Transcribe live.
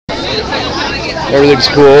Everything's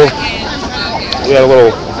cool. We had a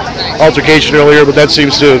little altercation earlier, but that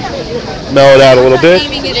seems to have mellowed out a little bit.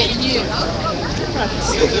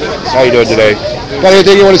 How you doing today? Got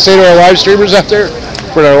anything you want to say to our live streamers out there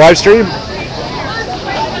for our live stream?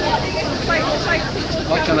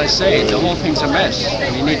 What can I say? The whole thing's a mess.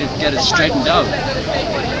 We need to get it straightened out.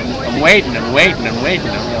 I'm waiting and waiting and waiting.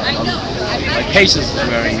 My patience is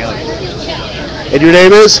wearing out. And your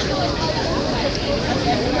name is?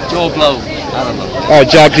 Joe Blow. I don't know. Oh,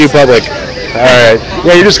 Jack View Public. All right.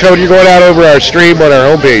 Yeah, you're going out over our stream on our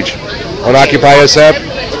homepage on Occupy SF.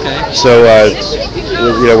 Okay. So,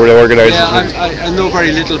 we're the organizers. Yeah, I know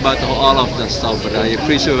very little about all of that stuff, but I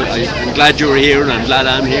appreciate it. I'm glad you're here, and I'm glad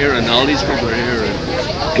I'm here, and all these people are here.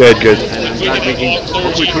 Good. And I'm glad we can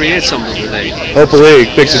hopefully create something today. Hopefully,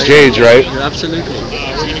 fix and change, right? Yeah, absolutely.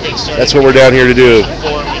 That's what we're down here to do.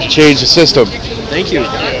 Change the system. Thank you.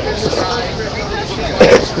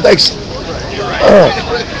 Thanks.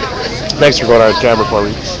 Thanks for going on camera for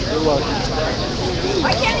me.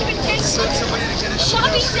 I can't even take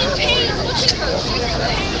Shopping's in pain.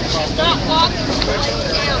 She's not walking.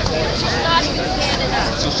 She's not even standing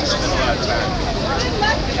up.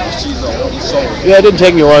 Yeah, it didn't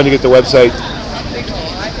take me long to get the website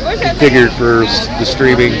configured for the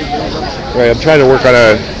streaming. Right, I'm trying to work on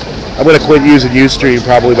I'm going to quit using Ustream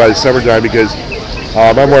probably by the summertime because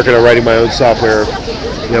I'm working on writing my own software.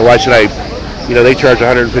 Why should I? They charge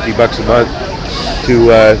 $150 a month to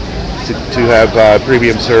have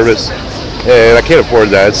premium service, and I can't afford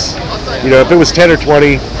that. If it was 10 or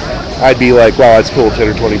 20, I'd be like, wow, that's cool, 10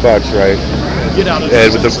 or 20 bucks, right?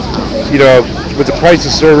 And with the price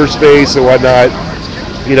of server space and whatnot,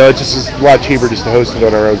 it just is a lot cheaper just to host it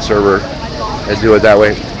on our own server and do it that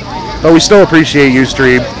way. But we still appreciate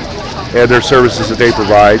Ustream and their services that they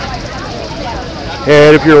provide.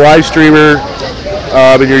 And if you're a live streamer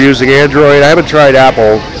and you're using Android, I haven't tried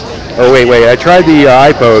Apple. Oh wait, I tried the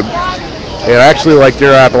iPhone, and I actually like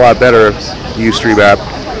their app a lot better, the Ustream app.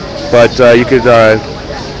 But you could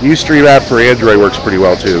Ustream app for Android works pretty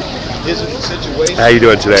well too. How you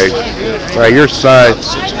doing today? All right, you're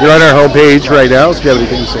on our homepage right now. Do you have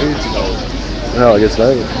anything to say? No, I guess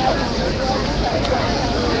not.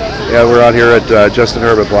 Yeah, we're out here at Justin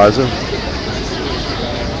Herbert Plaza.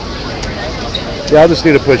 Yeah, I'll just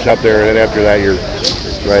need to push up there, and then after that, you're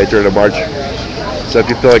right during the march. So if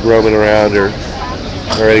you feel like roaming around or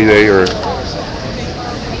anything, or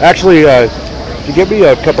actually, if you give me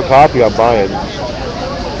a cup of coffee, I'm buying.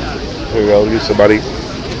 There you go. Use somebody. Is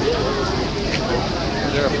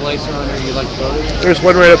there a place around here you'd like to go to? There's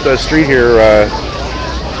one right up the street here.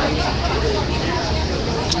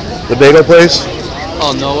 The bagel place.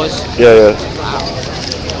 Oh, Noah's? Yeah.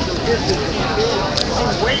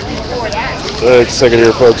 It's a second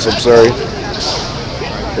here, folks. I'm sorry.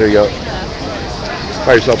 There you go.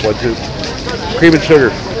 Buy yourself one, too. Cream and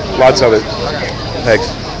sugar. Lots of it. Thanks.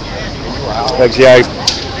 Thanks. Yeah,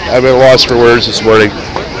 I've been lost for words this morning.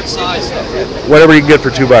 What size stuff? Whatever you can get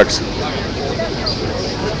for $2.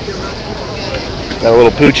 Got a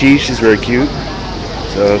little Poochie. She's very cute.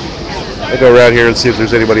 So I'll go around here and see if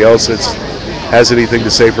there's anybody else that has anything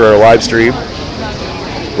to say for our live stream.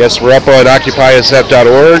 Yes, we're up on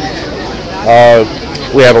occupysf.org.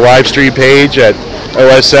 We have a live stream page at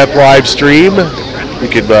OSF Live Stream. You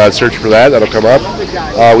can search for that. That'll come up.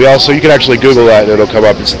 You can actually Google that and it'll come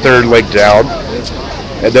up. It's the third link down.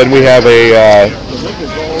 And then we have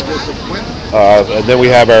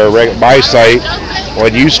my site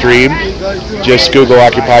on Ustream. Just Google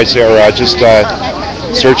Occupy or just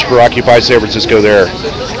search for Occupy San Francisco there.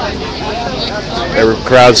 Every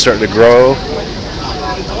crowd's starting to grow.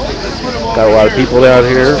 Got a lot of people down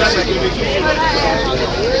here.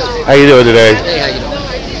 How you doing today? Hey, how you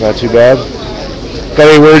doing? Not too bad. Got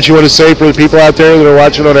any words you want to say for the people out there that are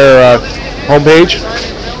watching on our homepage?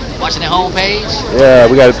 Watching the homepage? Yeah,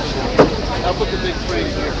 we got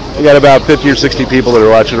about 50 or 60 people that are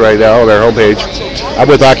watching right now on our homepage. I'm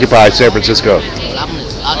with Occupy San Francisco. I'm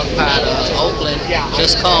occupied Oakland,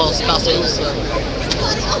 just cause Costa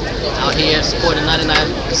out here supporting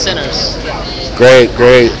 99 centers. Great.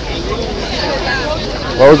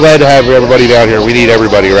 Well, we're glad to have everybody down here. We need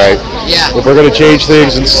everybody, right? Yeah. If we're going to change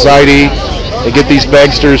things in society and get these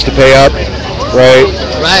banksters to pay up, right?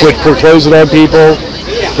 Quit foreclosing on people,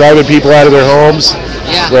 driving people out of their homes.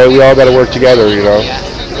 Yeah. Right? We all got to work together, Yeah.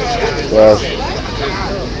 Well,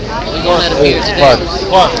 we're going to let them here today.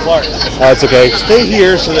 Clark. That's okay. Stay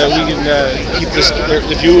here so that we can keep this,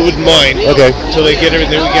 if you wouldn't mind. Okay. Until they get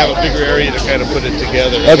everything, we can have a bigger area to kind of put it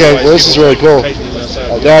together. Okay, well, this is really cool.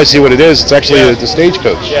 Now I see what it is. It's actually the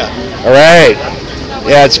stagecoach. Yeah. All right.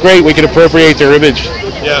 Yeah, it's great. We can appropriate their image.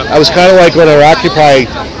 Yeah. I was kind of like when our Occupy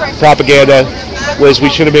propaganda was we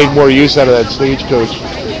should have made more use out of that stagecoach.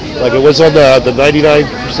 Like it was on the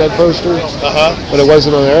 99% poster, but it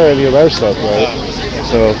wasn't on any of our stuff, right?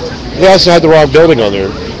 So they also had the wrong building on there.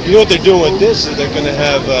 You know what they're doing with this? Is they're going to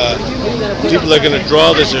have people that are going to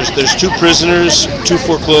draw this. There's 2 prisoners, 2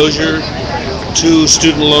 foreclosure, 2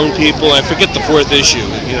 student loan people. I forget the 4th issue.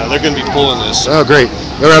 You know, they're going to be pulling this. Oh, great!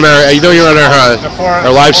 They're on our. You know, you're on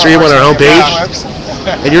our live stream on our homepage.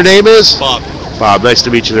 And your name is Bob. Bob. Nice to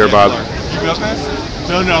meet you there, Bob. No.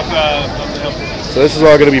 So this is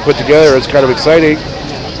all going to be put together. It's kind of exciting.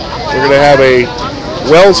 We're going to have a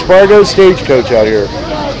Wells Fargo stagecoach out here.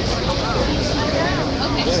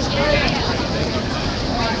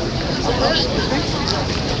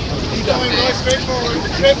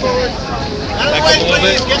 Straightforward. Out of the way,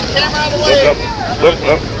 please. Get the camera out of the way.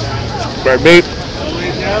 Up. Right, mate.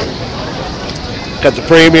 Got the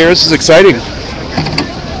frame here. This is exciting.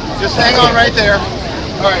 Just hang on right there.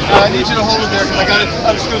 All right, I need you to hold it there because I got to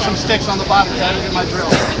unscrew some sticks on the bottom side of my drill.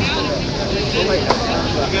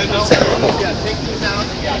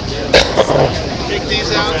 Take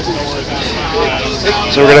these out.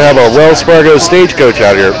 So we're going to have a Wells Fargo stagecoach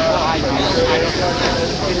out here.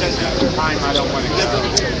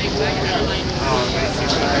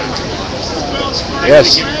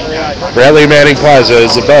 Yes, Bradley Manning Plaza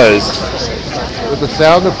is a buzz with the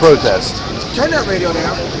sound of protest. Turn that radio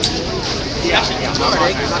down.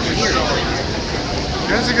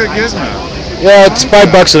 That's a good gizmo. Yeah, it's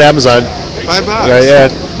 $5 at Amazon. $5. Yeah,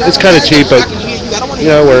 it's kind of cheap, but you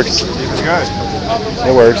know, it works. It's good.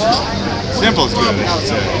 It works. Simple's good, I should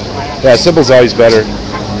say. Yeah, simple's always better.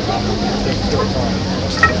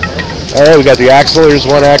 All right, we got the axle. Here's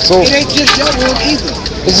one axle. It ain't just your room either.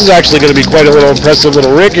 This is actually going to be quite a little impressive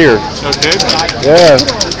little rig here. Okay. Yeah.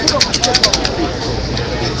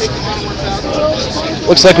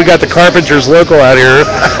 Looks like we got the Carpenters local out here.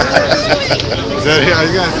 Is that, I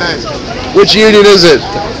was gonna say. Which union is it?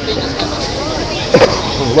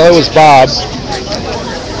 Well, it was Bob.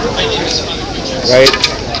 Right?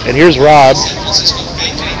 And here's Rob.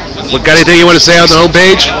 What, got anything you want to say on the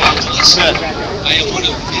homepage?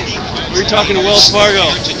 We're talking to Wells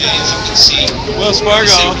Fargo. Wells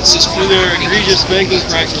Fargo, through their egregious banking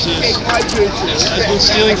practices, has been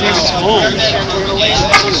stealing people's homes.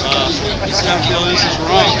 I feel this is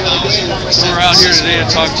wrong. So we're out here today to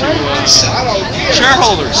talk to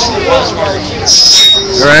shareholders of Wells Fargo.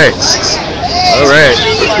 All right.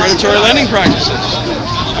 Predatory lending practices.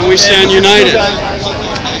 And we stand united.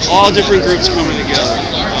 All different groups coming together.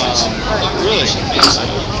 Really.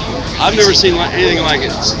 I've never seen anything like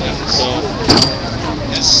it. So,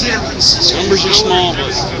 numbers are small, but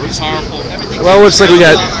it's powerful. Well, it looks like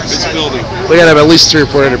it's building. we got to have at least 300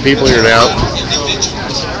 or 400 people here now.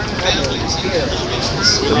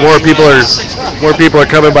 More people are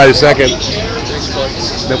coming by the second.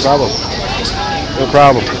 No problem.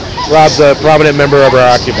 Rob's a prominent member of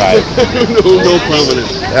our Occupy. No prominent.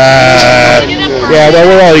 Yeah, well,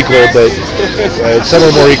 we're all equal, but some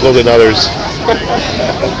are more equal than others.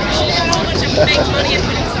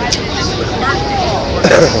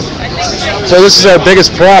 So this is our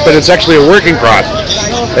biggest prop, and it's actually a working prop,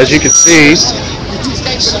 as you can see.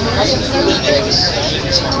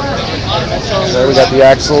 There we got the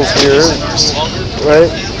axles here,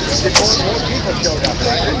 right?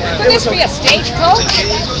 Would this be a stagecoach?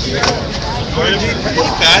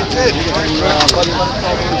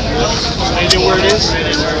 Any where it is?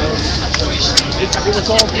 It was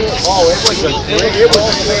all good. Oh, it was a great. It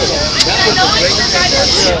was great. That was a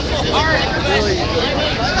great.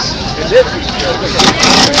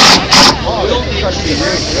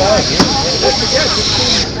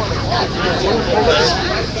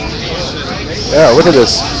 Yeah, look at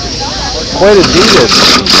this. Quite a genius.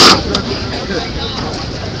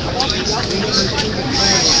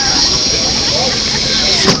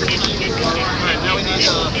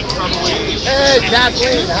 Hey,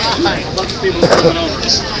 Kathleen. Hi.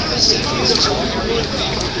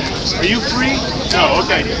 Are you free? No,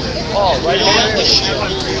 okay. Oh, right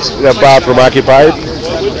here. We got Bob from Occupy.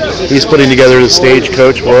 He's putting together the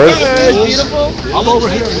stagecoach for us. Beautiful. I'm over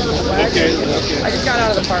here. Okay. I just got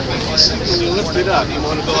out of the park. When you lift it up, you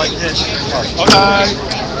want to go like this. Okay.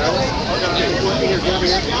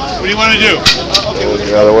 What do you want to do?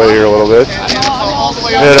 Get out of the way here a little bit.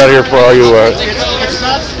 Get it out here for all you.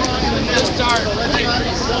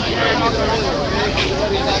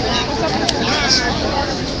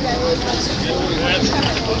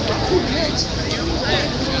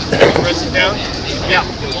 Press it down? Yeah.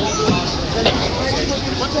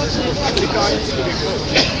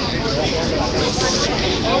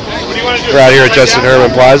 We're out here at Justin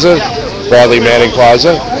Herman Plaza, Bradley Manning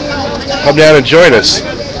Plaza. Come down and join us.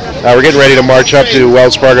 We're getting ready to march up to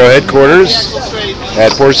Wells Fargo headquarters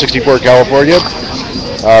at 464 California,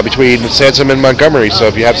 between Sansom and Montgomery. So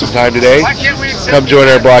if you have some time today, come join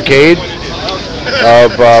our blockade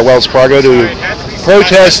of Wells Fargo to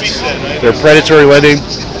protest their predatory lending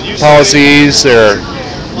policies, their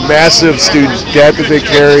massive student debt that they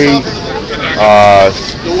carry,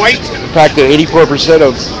 the fact that 84%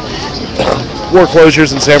 of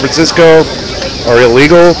foreclosures in San Francisco are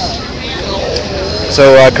illegal.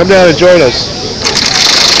 So come down and join us.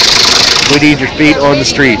 We need your feet on the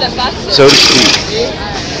street, so to speak.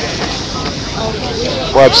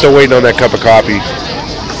 Well, I'm still waiting on that cup of coffee.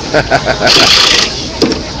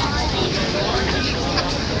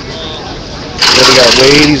 Then we got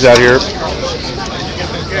ladies out here.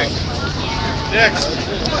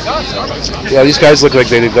 Yeah, these guys look like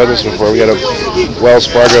they've done this before. We got a Wells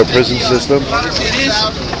Fargo prison system.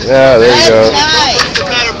 Yeah, there you go.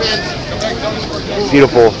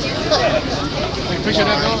 Beautiful.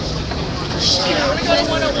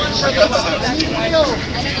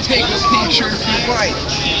 Take a picture if you like.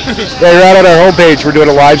 Yeah, you're out on our homepage. We're doing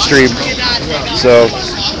a live stream. So,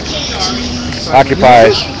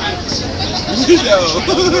 occupy.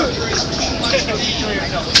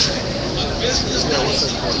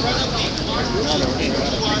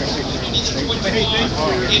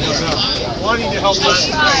 Wanting to help us.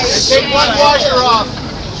 Take one washer off.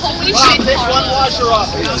 Holy Rob, shit. take one washer off.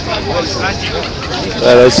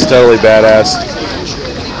 That's totally badass.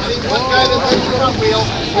 One guy that lifts the front wheel.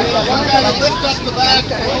 One guy that lifts up the back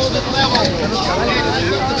and holds it level.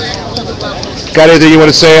 Got anything you want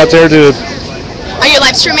to say out there to? Are you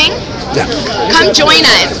live streaming? Yeah. Come join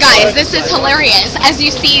us, guys. This is hilarious. As you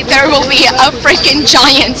see, there will be a freaking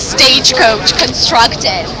giant stagecoach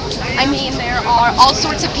constructed. I mean, there are all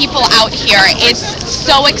sorts of people out here. It's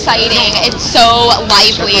so exciting. It's so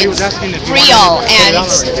lively. It's real. And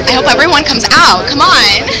I hope everyone comes out. Come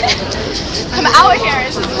on. Come out here.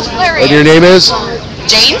 This is hilarious. And your name is?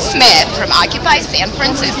 Jane Smith from Occupy San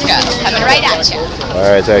Francisco. Coming right at you. All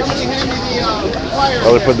right, thanks.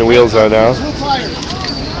 Well, they're putting the wheels on now.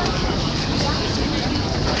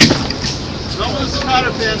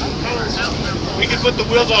 We can put the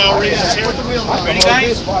wheels on already. Ready,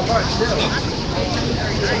 guys? So,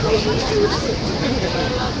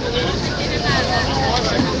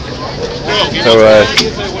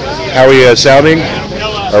 how are we sounding?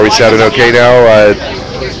 Are we sounding okay now?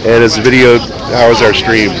 And is the video, how is our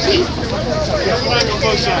stream?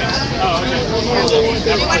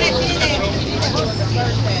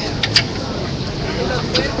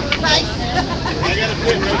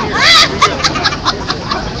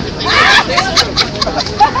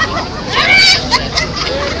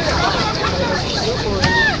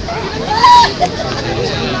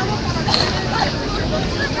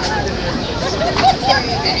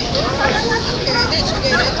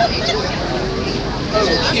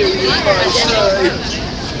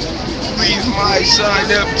 Leave my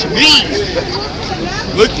side up to me.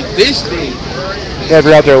 Look at this thing. Yeah, if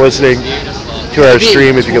you're out there listening to our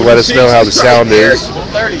stream, if you could let us know how the sound is.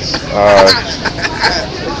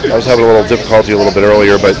 I was having a little difficulty a little bit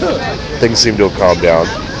earlier, but things seem to have calmed down.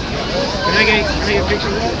 Can I get a picture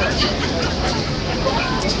of that?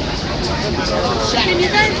 Can you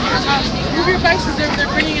guys move your bikes because they're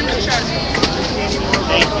bringing in the truck?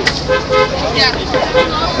 Yeah.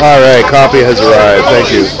 All right, coffee has arrived.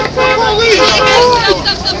 Thank you.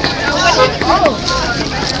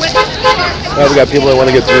 Oh, we got people that want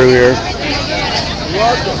to get through here.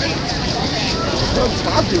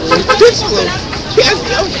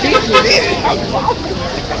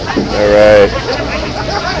 All right.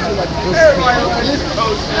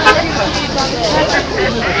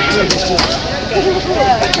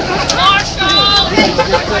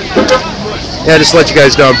 Yeah, just to let you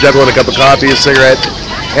guys know, I'm juggling a cup of coffee, a cigarette,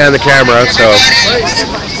 and the camera, so.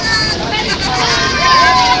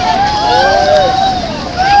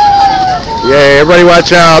 Yay, everybody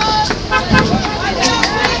watch out.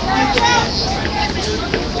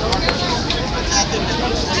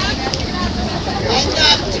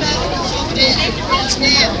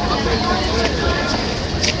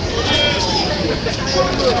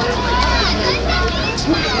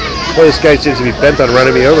 Boy, this guy seems to be bent on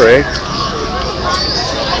running me over, eh?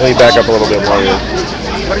 Let me back up a little bit more here.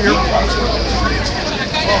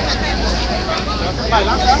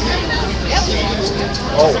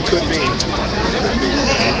 Oh, it could be.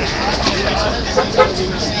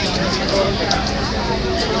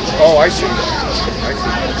 Oh, I see.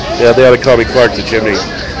 Yeah, they ought to call me Clark the Chimney.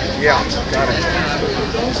 Yeah, got it.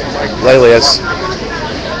 lately, yes.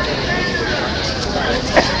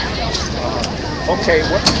 Okay,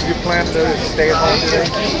 what you plan to stay at home today?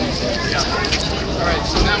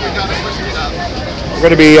 We're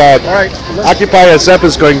going to be, Occupy SF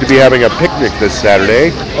is going to be having a picnic this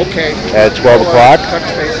Saturday Okay. at 12 o'clock. Touch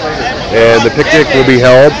base later. And the picnic will be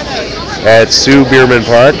held at Sue Bierman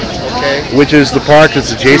Park, Okay. which is the park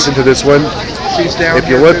that's adjacent to this one. She's down If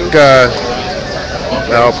you here look, too?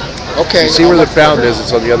 Okay. you see where the fountain is,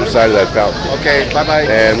 it's on the other side of that fountain. Okay, bye-bye.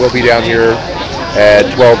 And we'll be down here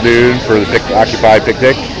at 12 noon for the Occupy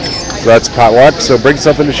picnic. So that's potluck, so bring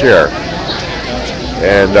something to share.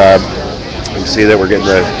 And you can see that we're getting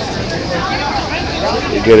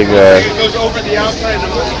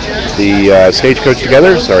the stagecoach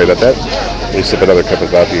together. Sorry about that. Let me sip another cup of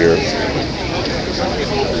coffee here.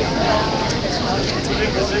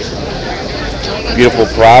 Beautiful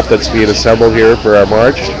prop that's being assembled here for our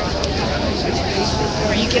march.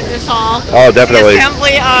 Where you get this all. Oh, definitely.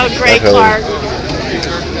 Assembly of Great Definitely. Clark.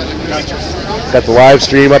 Got the live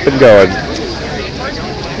stream up and going.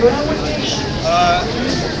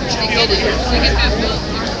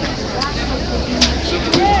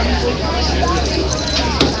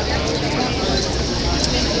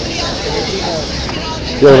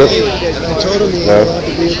 Feeling it? No.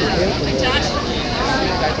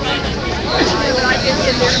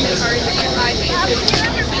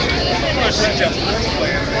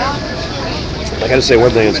 I gotta say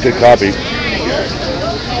one thing, it's good coffee.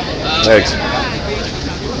 Thanks.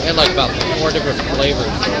 And like about 4 different flavors.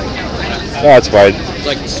 No, that's fine.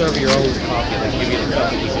 Like serve your own coffee. Like give you the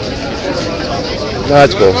cup. No,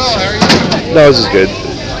 that's cool. No, this is good.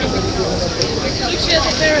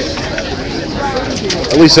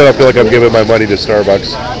 At least I don't feel like I'm giving my money to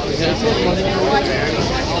Starbucks.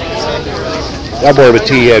 I'm more of a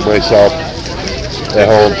tea head myself at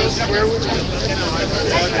home.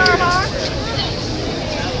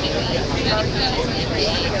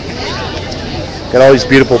 Got all these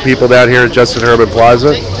beautiful people down here at Justin Herman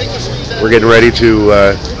Plaza. We're getting ready to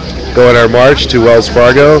go on our march to Wells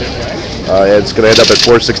Fargo. And it's going to end up at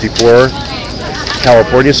 464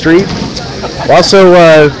 California Street. Also,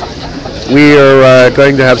 we are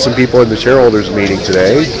going to have some people in the shareholders meeting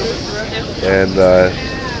today, and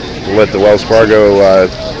we'll let the Wells Fargo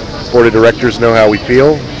board of directors know how we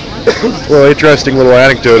feel. Well, interesting little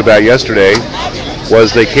anecdote about yesterday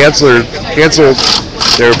was they canceled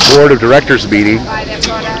their board of directors meeting,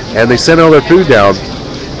 and they sent all their food down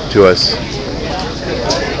to us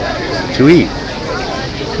to eat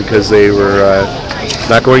because they were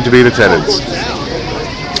not going to be in attendance.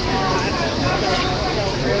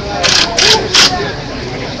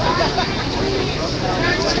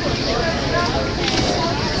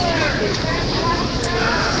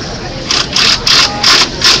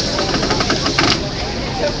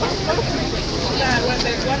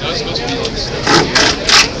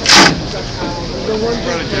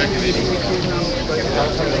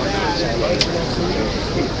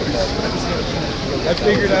 I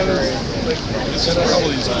figured out a couple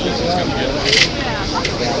of these items it's going to get.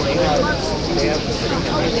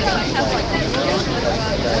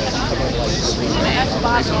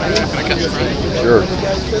 Sure.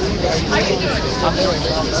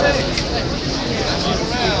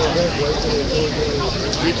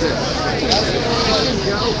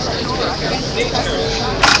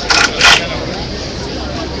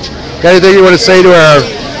 Got anything you want to say to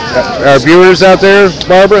our viewers out there,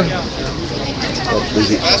 Barbara? Oh,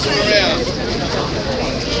 busy.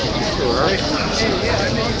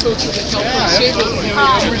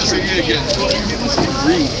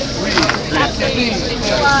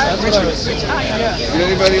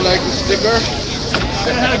 Anybody like a sticker?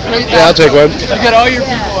 Yeah, I'll take one. You got all your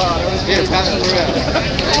people out. Yeah, pass it around.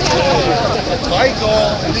 My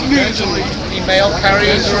goal is eventually mail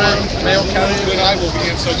carriers around. Mail carriers and I will be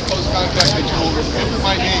in such close contact that you will remember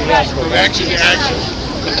my name from action to action.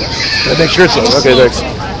 I make sure so. Okay, thanks. No.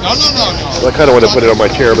 Well, I kind of want to put it on my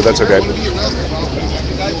chair, but that's okay.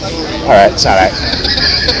 All right, it's all right.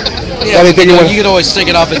 Yeah, anything you can always take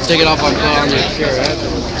it off and take it off on your chair.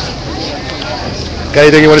 Got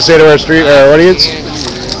anything you want to say to our audience?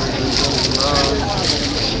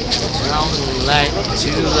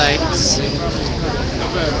 Two lights.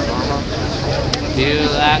 Feel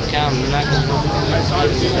like I'm not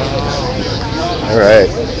All right.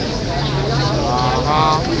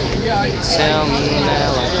 Tell me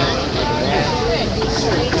now.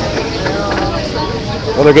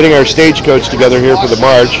 Well, they're getting our stagecoach together here for the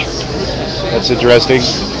march. That's interesting.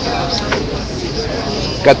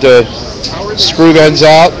 Got the screw guns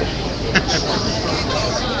out.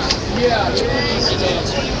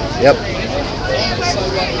 Yep.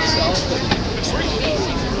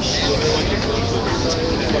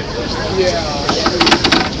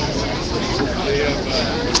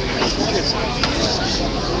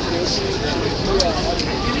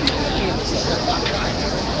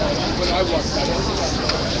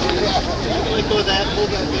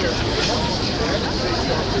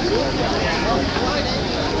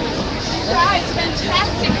 Guys,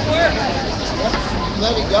 fantastic work.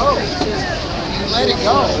 Let it go. Let it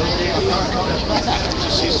go.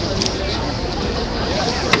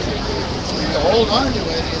 You hold on to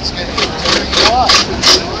it, it's going to tear you up.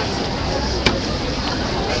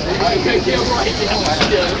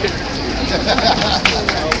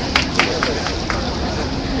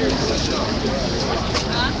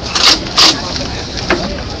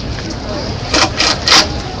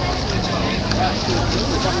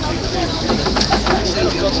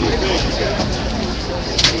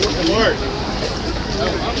 Lord.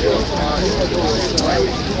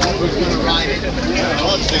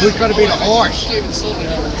 Who's going to be the horse?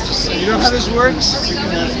 You know how this works?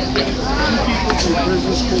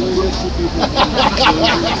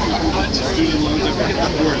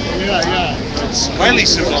 Yeah. It's highly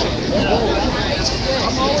symbolic.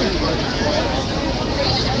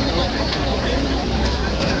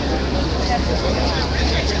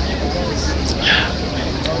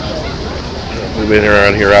 Moving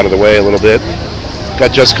around here out of the way a little bit.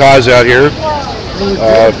 Got Just Cause out here.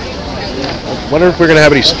 Wonder if we're going to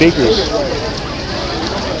have any speakers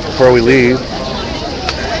before we leave.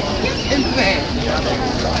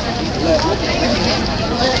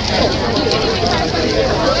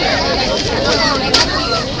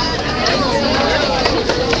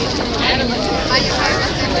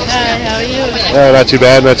 Hi, how are you? Not too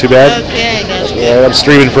bad, not too bad. Okay, that's good. I'm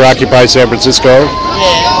streaming for Occupy San Francisco.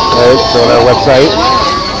 Yeah. It's on our website,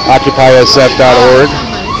 occupysf.org.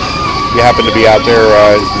 If you happen to be out there,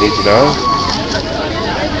 you need to know.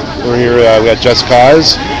 We're here, we got Just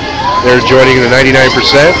Cause. They're joining the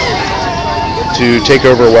 99% to take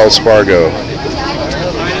over Wells Fargo.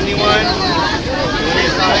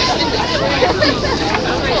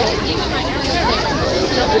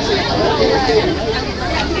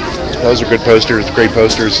 Those are good posters, great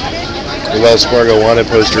posters. The Wells Fargo wanted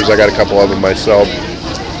posters, I got a couple of them myself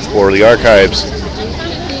for the archives.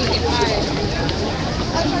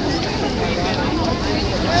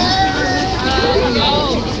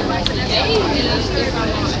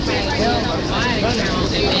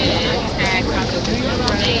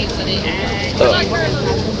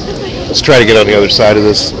 Let's try to get on the other side of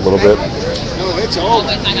this a little bit. No, it's over.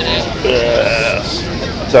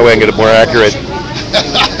 So that way I can get a more accurate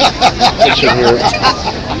picture here.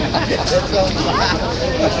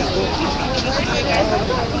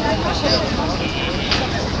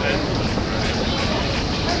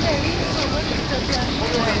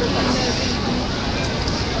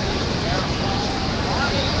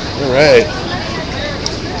 All right.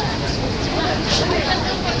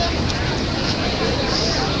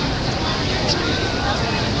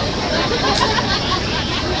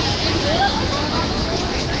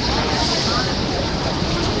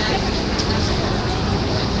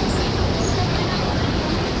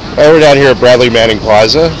 We're down here at Bradley Manning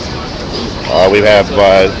Plaza.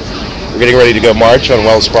 We're getting ready to go march on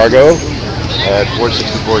Wells Fargo at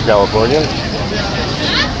 464 California.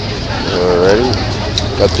 Alrighty,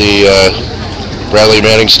 got the Bradley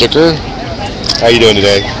Manning sticker. How you doing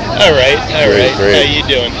today? All right. Great. How you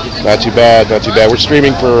doing? Not too bad. We're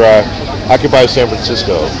streaming for Occupy San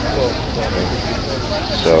Francisco.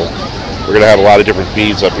 So we're gonna have a lot of different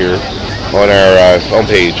feeds up here on our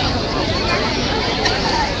homepage.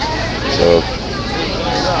 So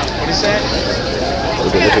What is that?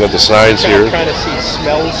 we've been looking at the signs here. I'm trying to see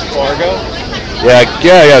Smells Fargo.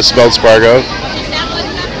 Yeah, Smells Fargo.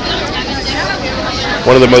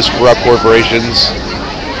 One of the most corrupt corporations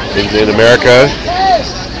in America,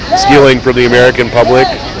 stealing from the American public.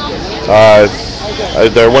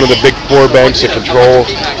 They're one of the big four banks that control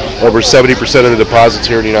over 70% of the deposits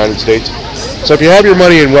here in the United States. So if you have your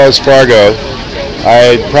money in Wells Fargo,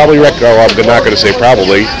 I'd probably I'm not going to say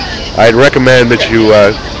probably. I'd recommend that you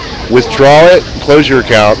withdraw it, close your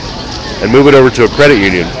account, and move it over to a credit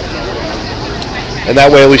union. And that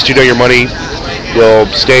way, at least you know your money will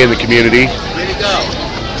stay in the community. Way to go.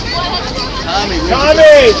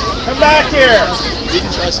 Tommy, come back here.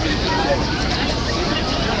 Didn't trust me.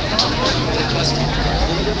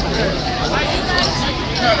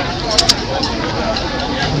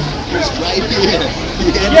 He's right here.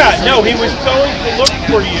 Yeah, no, he was going to look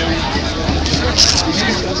for you.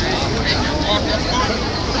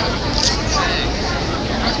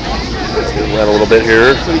 Zoom out a little bit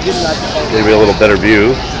here. Maybe a little better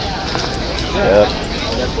view. Yeah.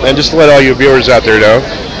 And just to let all you viewers out there know,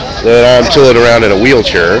 that I'm tooling around in a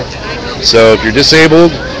wheelchair. So if you're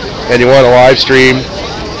disabled and you want to live stream,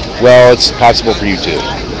 well, it's possible for you too,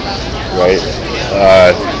 right?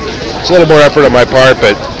 It's a little more effort on my part,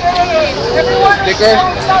 but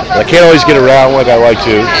I can't always get around like I like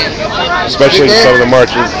to, especially in some of the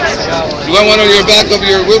marches. You want one on your back of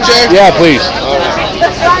your wheelchair? Yeah, please.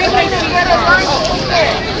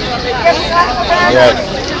 All right.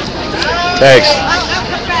 Thanks.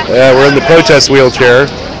 Yeah, we're in the protest wheelchair.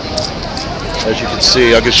 As you can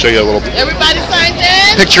see, I'll just show you a little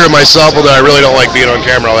picture of myself, although I really don't like being on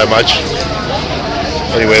camera all that much.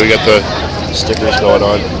 Anyway, we got the stickers going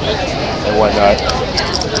on and whatnot.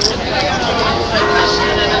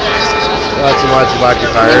 Lots and lots of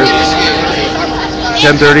occupiers.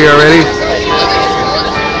 10:30 already?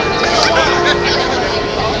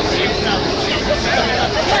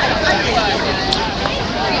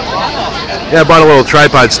 Yeah, I bought a little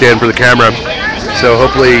tripod stand for the camera, so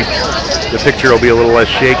hopefully the picture will be a little less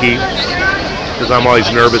shaky, because I'm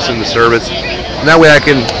always nervous in the service. And that way I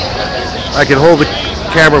can hold the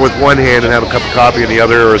camera with one hand and have a cup of coffee in the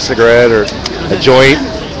other, or a cigarette, or a joint,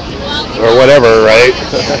 or whatever, right?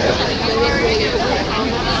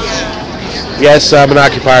 Yes, I'm an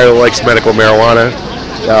occupier that likes medical marijuana.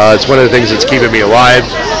 It's one of the things that's keeping me alive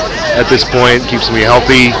at this point, keeps me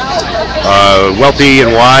healthy, wealthy,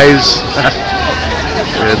 and wise.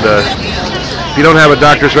 And if you don't have a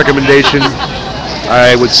doctor's recommendation,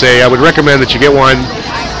 I would recommend that you get one,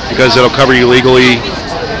 because it'll cover you legally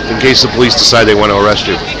in case the police decide they want to arrest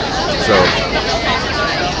you. So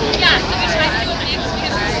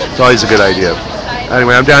it's always a good idea.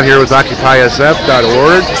 Anyway, I'm down here with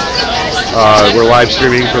OccupySF.org. We're live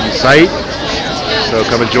streaming from the site, so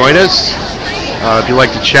come and join us. If you'd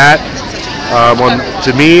like to chat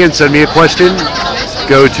to me and send me a question,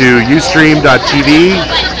 go to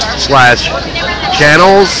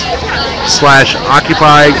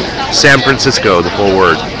ustream.tv/channels/Occupy San Francisco, the full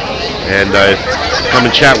word, and come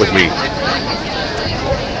and chat with me.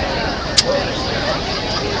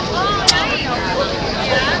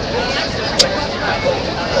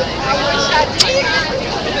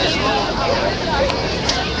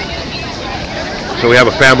 So we have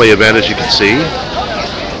a family event, as you can see.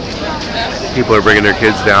 People are bringing their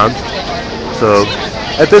kids down. So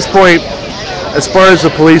at this point, as far as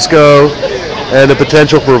the police go and the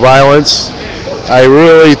potential for violence, I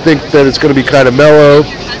really think that it's going to be kind of mellow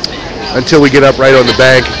until we get up right on the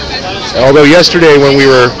bank. Although yesterday when we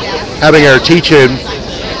were having our teach-in,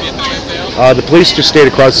 the police just stayed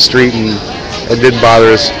across the street and didn't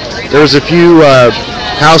bother us. There was a few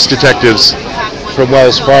house detectives from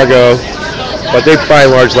Wells Fargo, but they by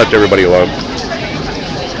and large left everybody alone.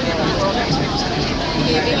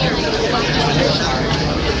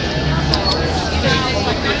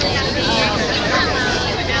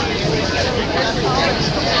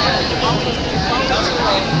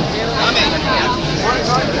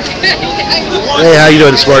 Hey, how you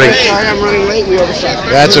doing this morning? Sorry, I'm running late. We overshot.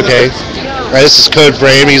 That's okay. All right, this is Code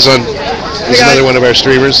Frame. He's another one of our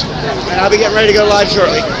streamers. And I'll be getting ready to go live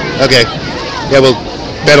shortly. Okay. Yeah, well,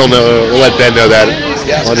 Ben will know. We'll let Ben know that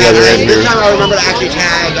on the other end here. This time I'll remember to actually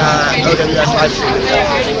tag OWS live stream.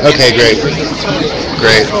 Okay, great.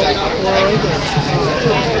 Great. All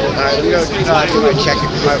right, let me go check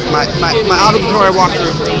my auditory walkthrough.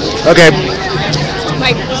 Okay.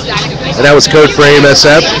 And that was Code Frame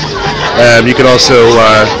SF. You can also,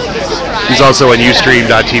 he's also on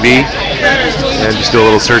ustream.tv, and just do a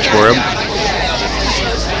little search for him.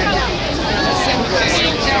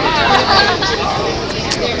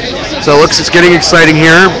 So it looks, it's getting exciting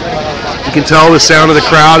here. You can tell the sound of the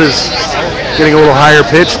crowd is getting a little higher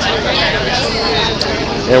pitched.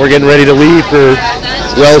 And we're getting ready to leave for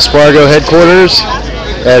Wells Fargo headquarters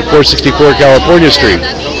at 464 California Street.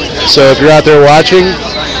 So if you're out there watching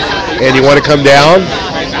and you want to come down,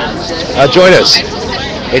 join us.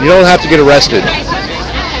 And you don't have to get arrested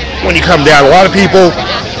when you come down. A lot of people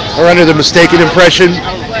are under the mistaken impression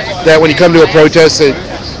that when you come to a protest that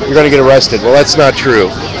you're going to get arrested. Well, that's not true.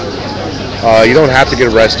 You don't have to get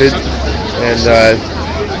arrested, and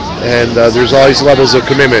there's always levels of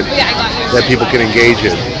commitment that people can engage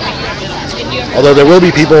in. Although there will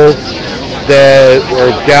be people that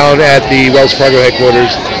are down at the Wells Fargo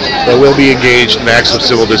headquarters that will be engaged in acts of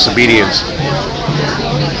civil disobedience.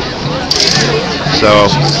 So,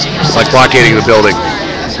 like blockading the building,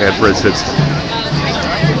 and for instance.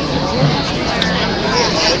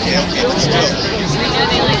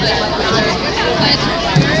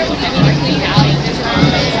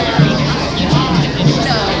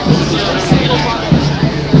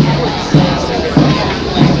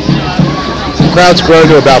 The crowd's grown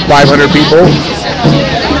to about 500 people.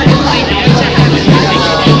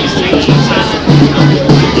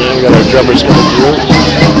 drummers coming through.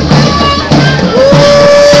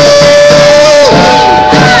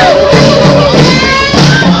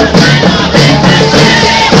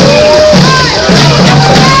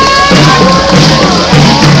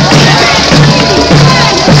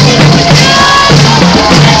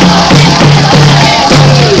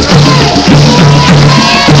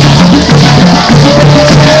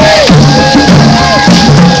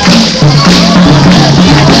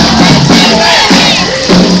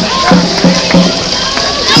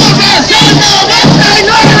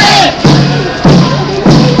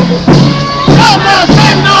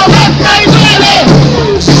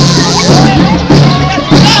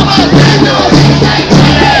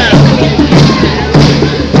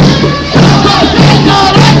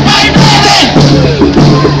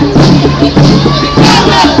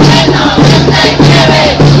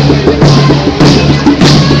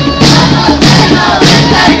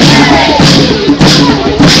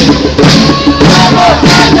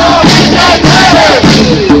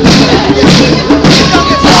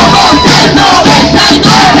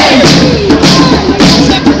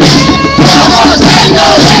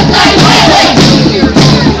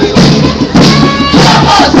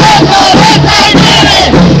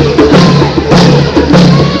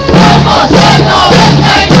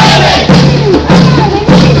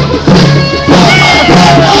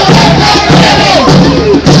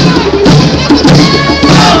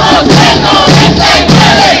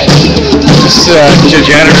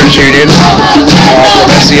 Janitors Union from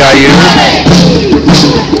SEIU.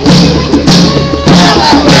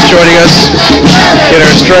 They're joining us in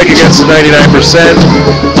our strike against the 99%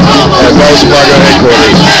 at Wells Fargo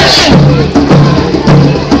headquarters.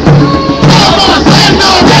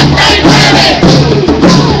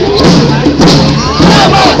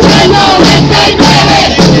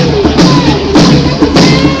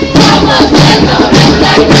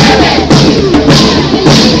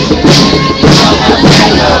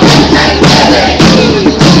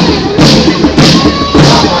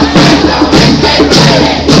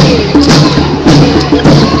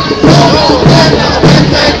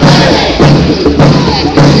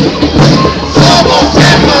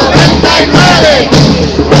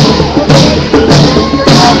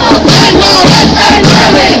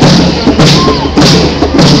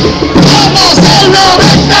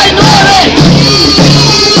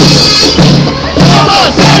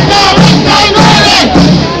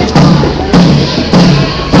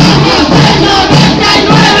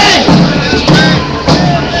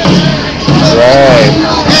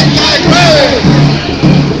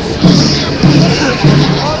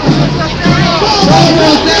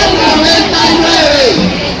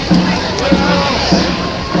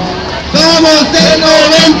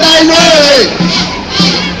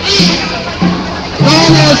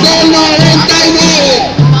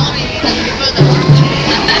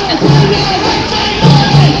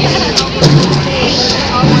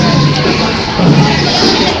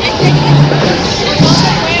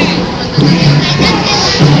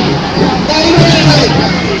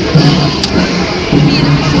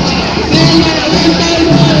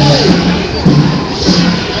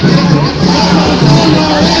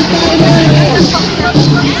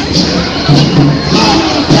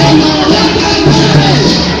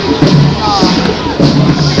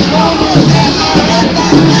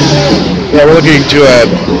 Yeah, we're looking to a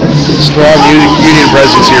strong union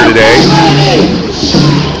presence here today,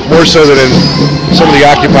 more so than in some of the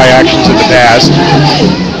Occupy actions in the past,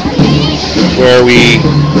 where we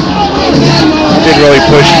didn't really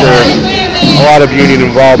push for a lot of union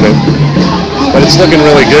involvement. But it's looking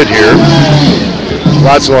really good here.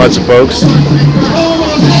 Lots and lots of folks.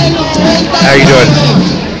 How you doing?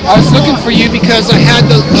 I was looking for you because I had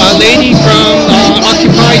the lady from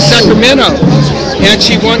Occupy Sacramento, and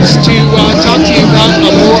she wants to talk to you about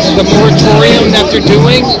the moratorium that they're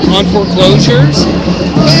doing on foreclosures.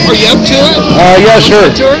 Are you up to it? Yeah, sure.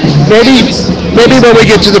 Maybe when we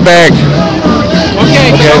get to the bank.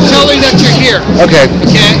 Okay, but I'll tell her that you're here. Okay.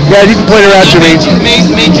 Okay? Yeah, you can point her out to me.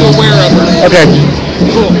 Made you aware of her. Okay.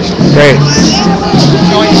 Cool. Great.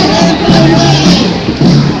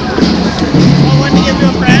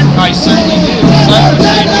 I certainly do.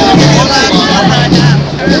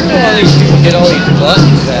 Hit all these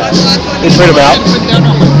buttons. They print them out.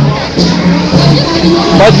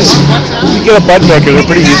 Buttons, you get a button maker, they're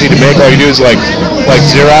pretty easy to make. All you do is like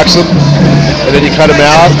Xerox them, and then you cut them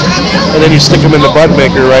out, and then you stick them in the button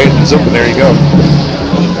maker, right? And zip, and there you go.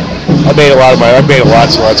 I've made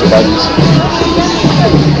lots and lots of buttons.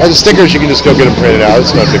 And the stickers, you can just go get them printed out.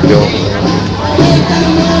 It's not a big deal.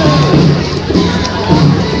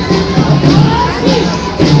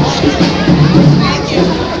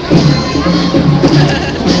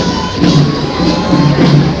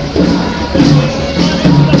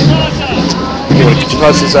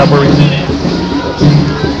 toss this out for me?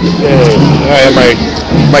 Yeah. I have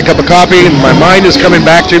my cup of coffee, and my mind is coming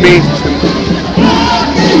back to me.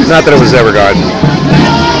 Not that it was ever gone.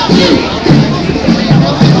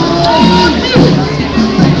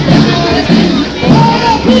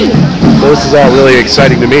 So this is all really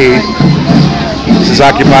exciting to me. This is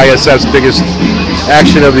Occupy SF's biggest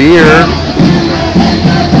action of the year.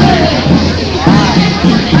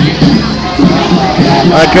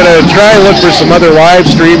 I'm gonna try and look for some other live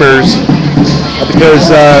streamers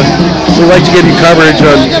because we like to give you coverage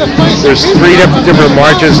on. There's 3 different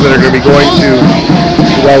marches that are going to be going to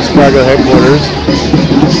the Wells Fargo headquarters,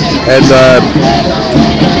 and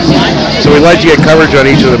so we'd like to get coverage on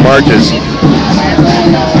each of the marches.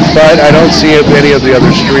 But I don't see any of the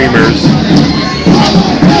other streamers.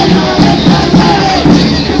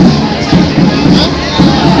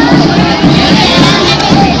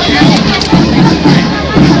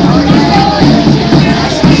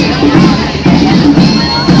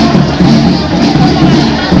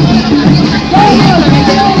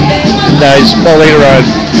 Nice. Well, later on.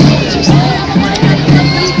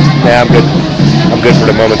 Yeah, I'm good. I'm good for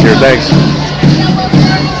the moment here. Thanks.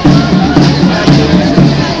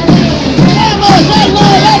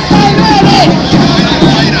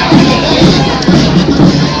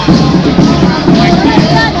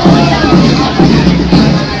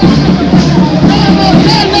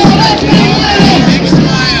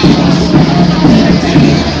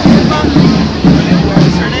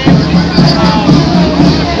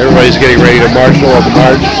 Everybody's getting ready to marshal at the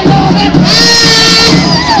march.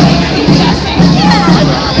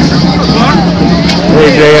 Hey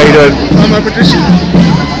Jay, how you doing? I'm a petition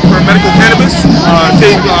for medical cannabis.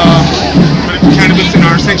 Take medical cannabis in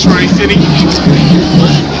our sanctuary city.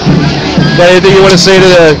 Got anything you want to say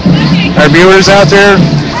to our viewers out there?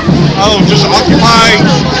 Oh, just occupy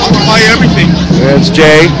everything. That's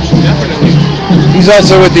Jay. Definitely. He's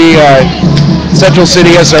also with the Central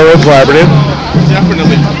City SRO Collaborative.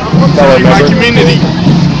 Definitely. Fellow My member. community.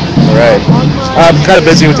 All right. I'm kind of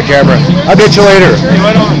busy with the camera. I'll get you later. Hey,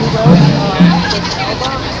 right on.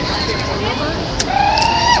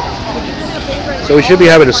 So we should be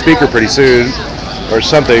having a speaker pretty soon, or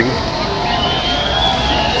something. We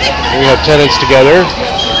have tenants together.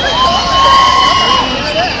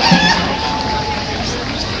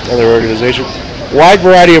 Another organization. Wide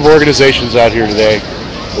variety of organizations out here today.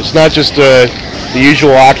 It's not just the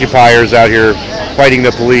usual occupiers out here fighting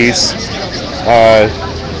the police.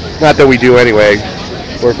 Not that we do anyway.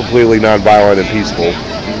 We're completely nonviolent and peaceful.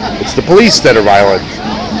 It's the police that are violent.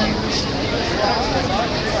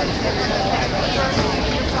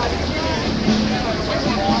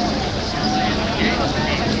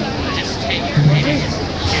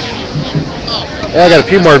 I got a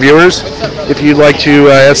few more viewers. If you'd like to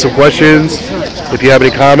ask some questions, if you have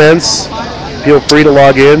any comments, feel free to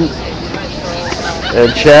log in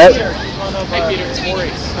and chat.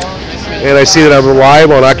 And I see that I'm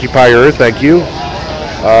live on Occupy Earth. Thank you.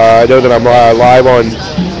 I know that I'm live on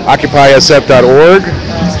occupysf.org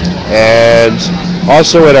and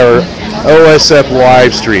also at our OSF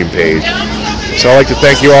live stream page. So I'd like to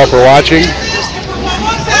thank you all for watching.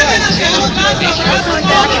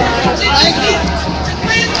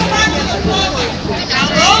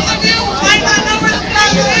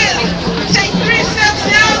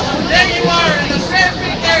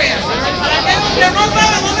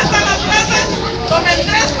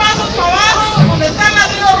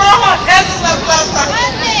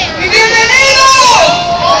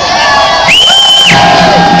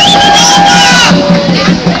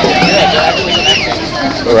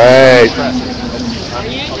 All right.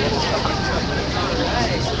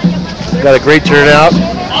 Got a great turnout.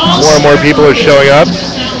 More and more people are showing up.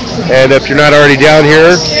 And if you're not already down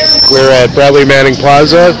here, we're at Bradley Manning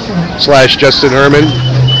Plaza / Justin Herman.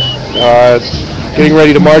 Getting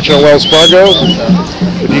ready to march on Wells Fargo.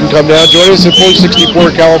 If you can come down, join us at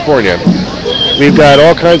 464 California. We've got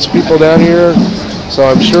all kinds of people down here, so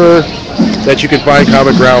I'm sure that you can find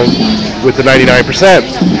common ground with the 99%.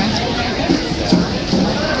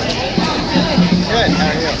 Good, how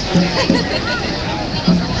are you?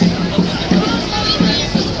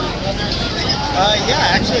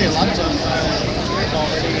 Yeah, actually, a lot of them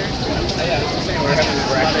already. We're having a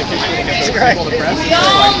breakfast. We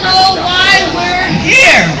all know why we're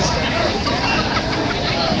here.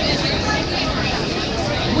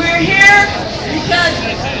 We're here because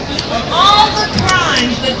of all the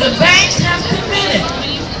crimes that the banks have committed.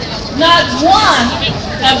 Not one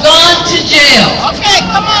have gone to jail. Okay,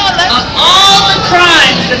 come on, let's... Of all the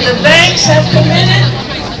crimes that the banks have committed,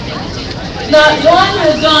 Not one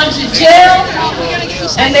has gone to jail,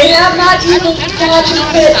 and they have not even tried to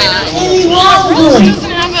commit any wrongdoing.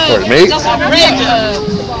 Sorry, mate.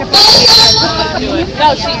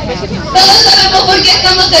 Todos sabemos por qué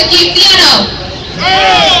estamos aquí, ¿sí o no?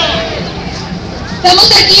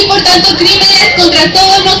 Estamos aquí por tantos crímenes contra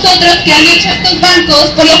todos nosotros que han hecho estos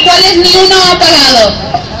bancos, por los cuales ni uno ha pagado.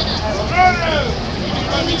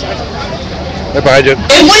 Right behind you.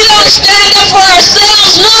 If we don't stand up for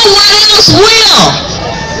ourselves, no one else will.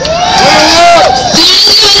 Si no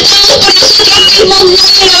nos levantamos por nosotros mismos,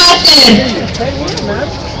 nadie lo va a hacer.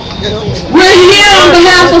 We're here on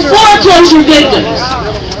behalf of foreclosure victims,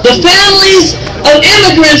 the families of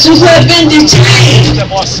immigrants who have been detained.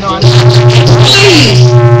 Please.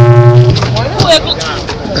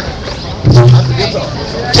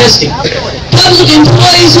 Testing. Public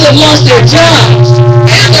employees who have lost their jobs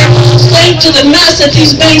and their homes linked to the mess that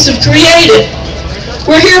these banks have created.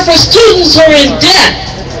 We're here for students who are in debt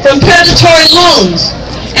from predatory loans.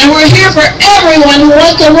 And we're here for everyone who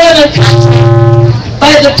wants to run a country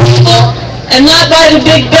by the people and not by the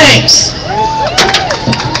big banks.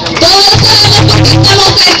 Todos sabemos por qué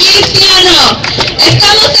estamos aquí, ¿sí o no?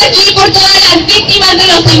 Estamos aquí por todas las víctimas de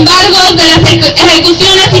los embargos, de las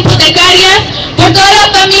ejecuciones hipotecarias, por todas las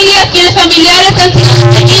familias cuyos familiares han sido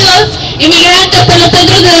detenidos, inmigrantes en los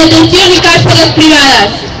centros de detención y cárceles privadas.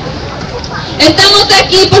 Estamos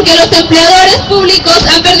aquí porque los empleadores públicos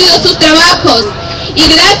han perdido sus trabajos y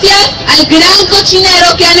gracias al gran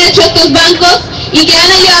cochinero que han hecho estos bancos y que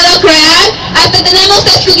han ayudado a crear, hasta tenemos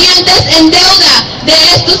estudiantes en deuda de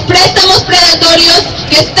estos préstamos predatorios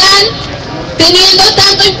que están teniendo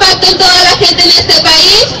tanto impacto en toda la gente en este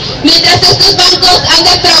país, mientras estos bancos han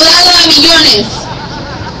defraudado a millones.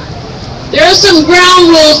 There are some ground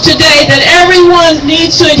rules today that everyone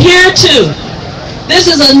needs to adhere to. This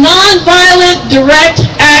is a non-violent direct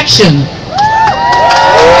action.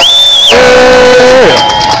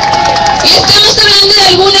 Y estamos hablando de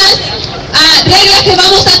algunas reglas que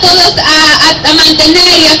vamos a todos a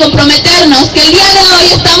mantener y a comprometernos, que el día de hoy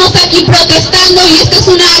estamos aquí protestando y esta es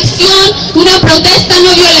una acción, una protesta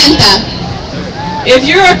no violenta. If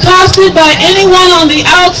you're accosted by anyone on the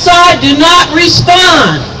outside, do not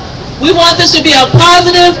respond. We want this to be a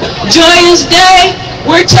positive, joyous day.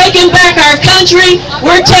 We're taking back our country.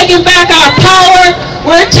 We're taking back our power.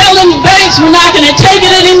 We're telling banks we're not going to take it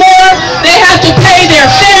anymore. They have to pay their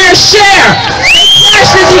fair share. They crash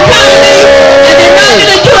this economy, and they're not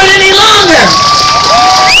going to do it any longer.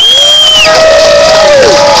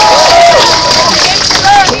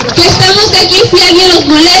 Que estamos aquí si alguien nos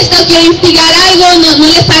molesta o quiere instigar algo, no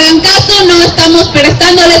les hagan caso, no estamos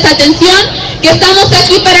prestándoles atención, que estamos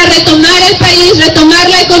aquí para retomar el país, retomar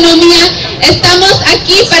la economía, estamos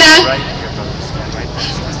aquí para...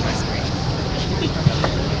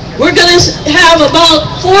 We're going to have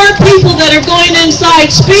about 4 people that are going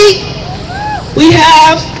inside speak. We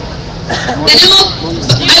have... Tenemos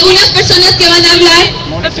algunas personas que van a hablar.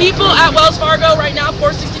 The people at Wells Fargo right now,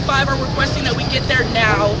 465, are requesting that we get there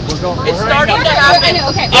now. It's starting to happen.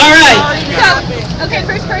 Okay. All right. So, okay,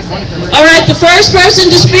 first person. All right, the first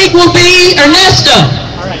person to speak will be Ernesto.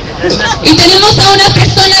 Y tenemos a unas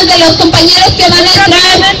personas de los compañeros que van a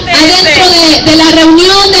entrar adentro de la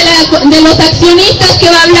reunión de los accionistas que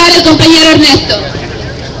va a hablar el compañero Ernesto.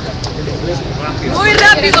 Muy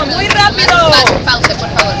rápido, muy rápido. Pause, por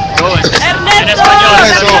favor. Ernesto,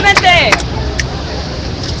 rápidamente.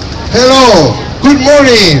 Hello, good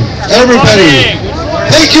morning, everybody.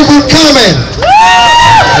 Thank you for coming.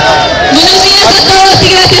 Buenos días a todos y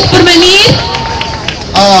gracias por venir.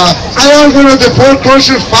 I am one of the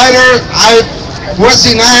foreclosure fighters. I was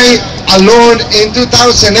alone in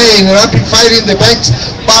 2008, and I've been fighting the banks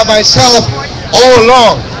by myself all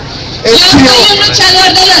along. Yo soy un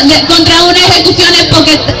luchador contra una ejecución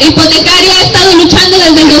hipotecaria. He estado luchando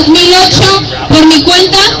desde el 2008 por mi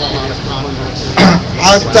cuenta.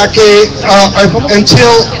 Hasta que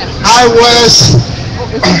until I was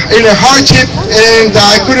in a hardship and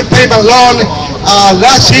I couldn't pay my loan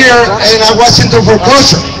last year, and I was into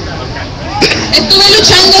foreclosure. Estuve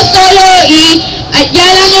luchando solo y ya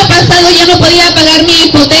el año pasado ya no podía pagar mi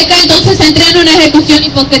hipoteca, entonces entré en una ejecución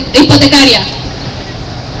hipotecaria.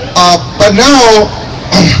 But now,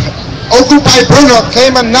 Occupy Bruno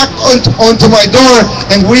came and knocked onto my door,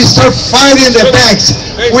 and we start fighting the banks.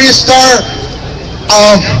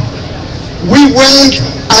 We went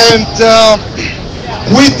and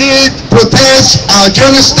we did protest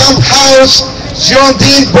John Stump House, John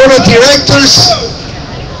Dean Board of Directors.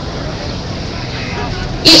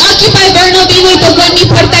 Y Occupy Bruno vino y tocó en mi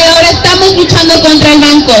puerta y ahora estamos luchando contra el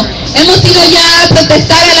banco. Hemos ido ya a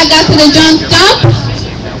protestar a la casa de John Stump.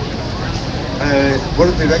 board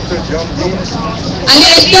of directors, John Dean. Al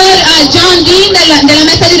director John Dean de la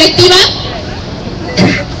mesa directiva.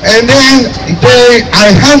 And then I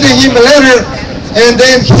handed him a letter, and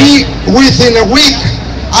then within a week,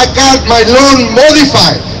 I got my loan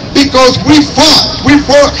modified because we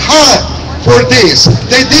fought hard for this.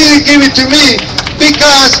 They didn't give it to me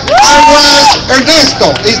because I was Ernesto.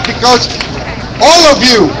 It's because all of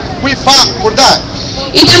you, we fought for that.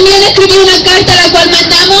 Y también escribí una carta la cual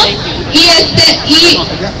mandamos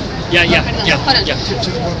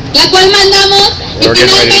la cual mandamos y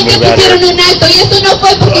finalmente pusieron un alto, y eso no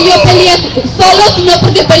fue porque yo peleé solo, sino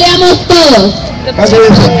porque peleamos todos. So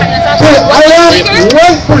I am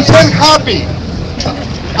 1% happy.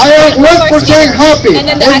 I am 1% happy, and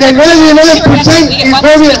the 99% is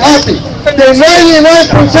very happy. The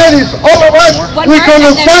 99% is all of us. We're going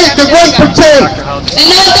to fight the 1%. El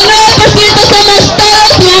 99% somos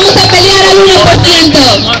todos y vamos a pelear al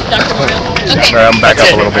 1%. Okay. I'm back up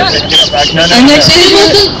a little bit.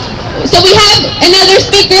 So we have another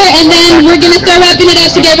speaker, and then we're going to start wrapping it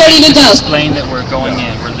up to get ready to go. Explain that we're going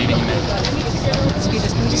in. We're leaving him in.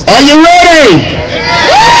 Are you ready?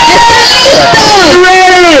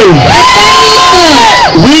 Ready?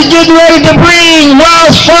 We get ready to bring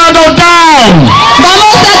Wells Fargo down.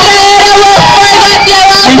 Vamos a traer a Wells Fargo hacia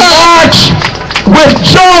We abajo. march with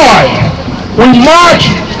joy. We march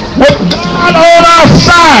with God on our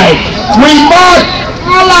side. We march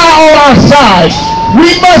Allah on our side.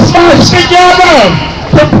 We must march together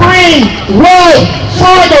to bring Wells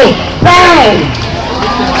Fargo down.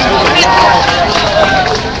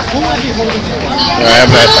 I'm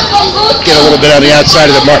going to get a little bit on the outside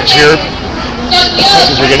of the march here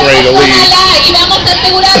because we're getting ready to leave.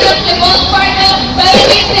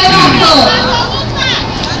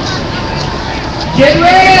 Get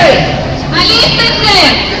ready! ¡Alístense!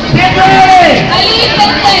 Get ready!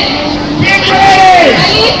 ¡Alístense! Get ready!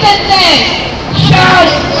 ¡Alístense! Shout!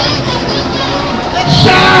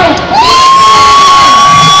 Shout!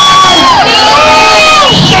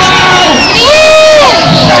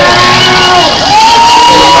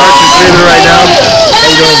 March is breathing right now. How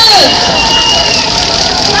you doing?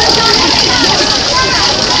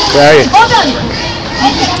 Right. Hold on.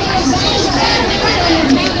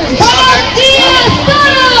 Buenos días,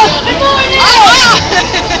 todos. Good morning.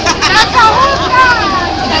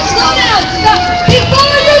 Slow down. Stop.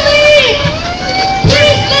 Before you leave,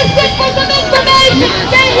 please listen for some information.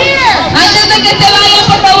 Stay here. Antes de que se vayan,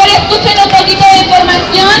 por favor, escuchen un poquito de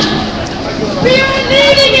información. We are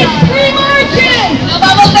leaving in 3 marches. Nos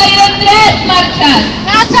vamos a ir en 3 marchas.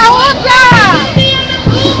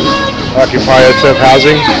 Occupy SF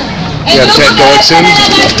Housing. We got Ted Gullickson,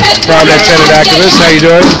 prominent tenant activist. How you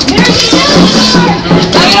doing?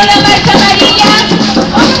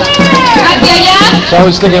 So I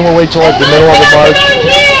was thinking we'll wait till like the middle of the march,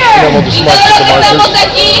 and then we'll just march with the marchers.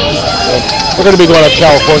 We're going to be going up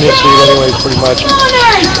California Street anyways, pretty much.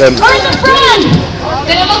 Then,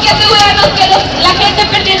 Tenemos que asegurarnos que la gente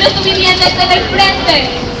perdiendo su vivienda esté en el frente.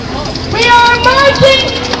 We are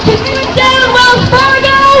marching to bring down Wells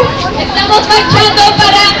Fargo. Estamos marchando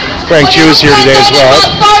para Frank Chu is here today as well.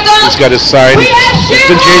 He's got his sign. He's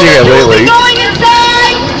been changing it lately.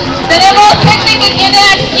 Tenemos gente que tiene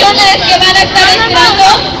acciones que van a estar entrando.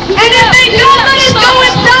 And if they don't let us go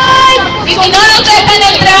inside, y si no nos dejan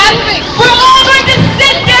entrar, we're all going to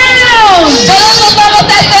sit down. Todos nos vamos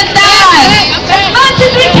a sentar. As much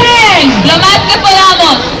as we can. Lo más que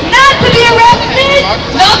podamos. Not to be arrested.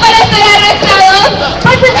 No para ser arrestados.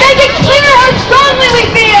 But to make it clear how strongly we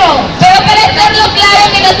feel. Pero para hacerlo claro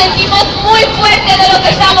que nos sentimos muy fuerte de lo que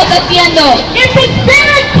estamos haciendo. If the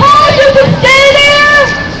Spirit calls you to stay there.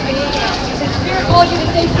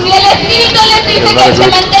 Si el Espíritu les dice que se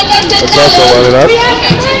mantengan sentados, we have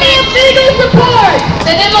plenty of legal support.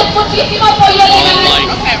 Tenemos muchísimo apoyo legal.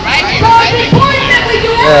 So it's important that we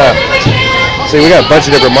do everything we can. See, we got a bunch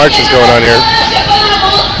of different marches going on here.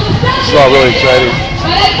 It's all really exciting.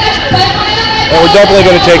 And we're definitely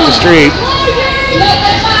going to take the street.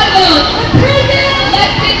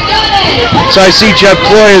 So I see Jeff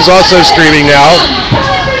Cloy is also streaming now.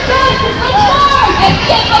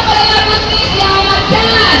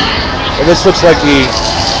 And this looks like the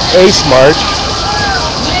ACE March.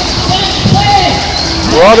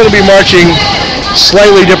 We're all going to be marching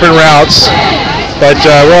slightly different routes, but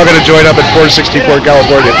we're all going to join up at 464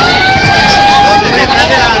 California.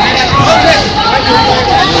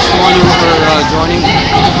 Joining.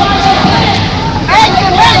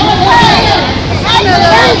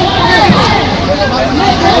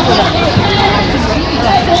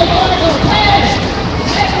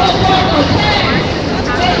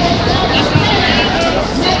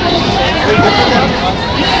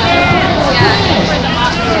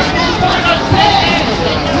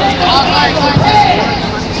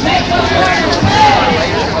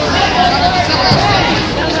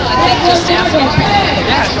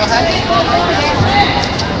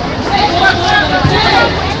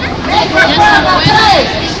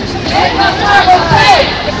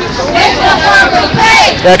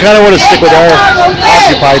 Yeah, I kind of want to stick with our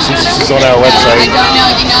Occupy since this is on our website. I don't know,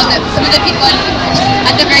 you know, that some of the people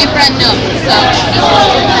at the very front know, so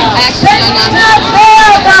I actually don't know.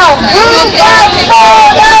 We got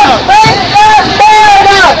sold out! We got sold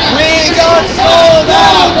out! We got sold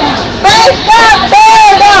out! We got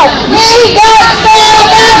sold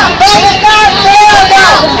out! We got sold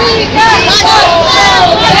out! We got sold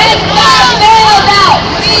out! We got sold out!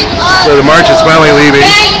 So the march is finally leaving.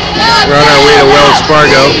 We're on our way to Wells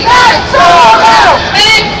Fargo. We got sold out!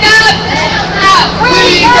 We got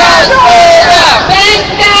sold out! Banks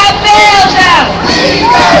got bailed out! We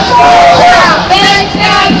got sold out! Banks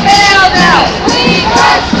got bailed out! We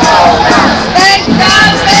got sold out! Banks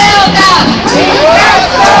got bailed out! We got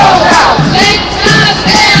sold out! Banks got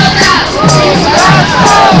bailed out! We got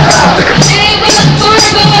sold out! Neighbors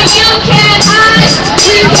Fargo, you can't hide!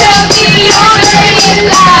 We will be already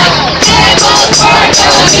live! Neighbors Fargo,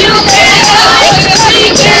 you can't hide! We can see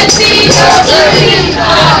your dreams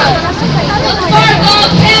live! Fargo,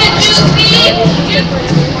 can't you see?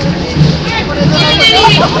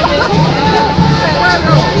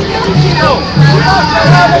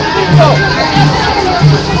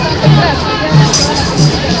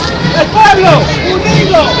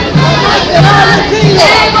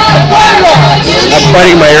 I'm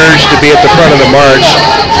fighting my urge to be at the front of the march.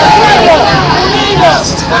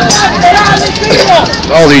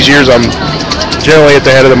 All these years I'm generally at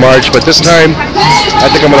the head of the march, but this time I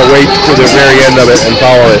think I'm going to wait to the very end of it and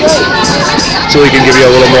follow it so we can give you a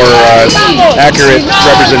little more accurate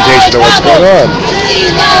representation of what's going on.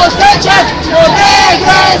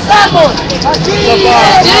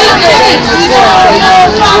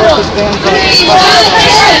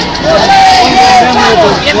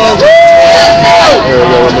 There we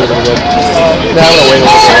go, we're moving again. Now I'm going to wait a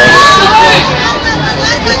little bit longer.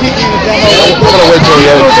 I'm going to wait till the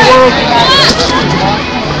end.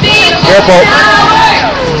 Careful.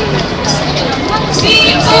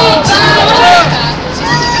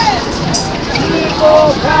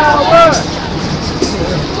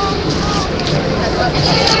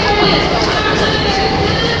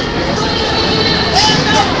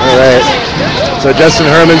 All right. So Justin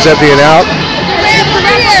Herman's emptying out.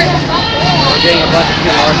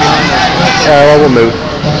 Well, we'll move.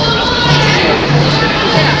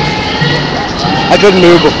 I couldn't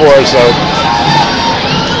move before, so.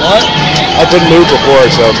 What? I couldn't move before,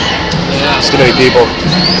 so. There's too many people.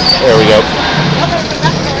 There we go.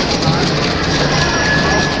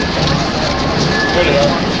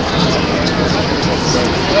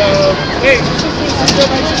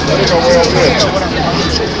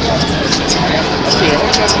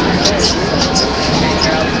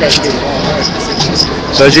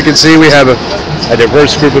 So as you can see, we have a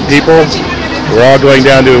diverse group of people. We're all going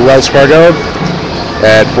down to Wells Fargo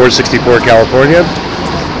at 464 California.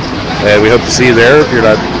 And we hope to see you there if you're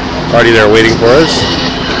not already there waiting for us.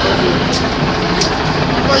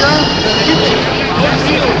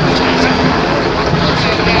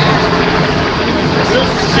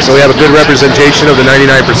 So we have a good representation of the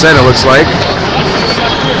 99%, it looks like.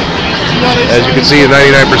 As you can see, the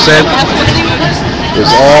 99% is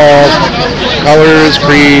all colors,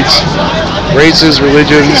 creeds, races,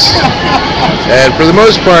 religions, and for the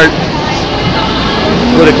most part,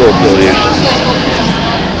 political affiliation.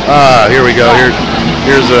 Here we go.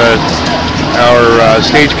 Here's our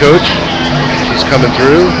stagecoach. He's coming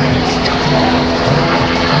through.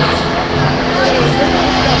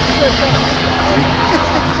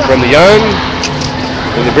 From the young,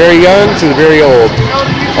 from the very young to the very old,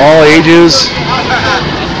 all ages.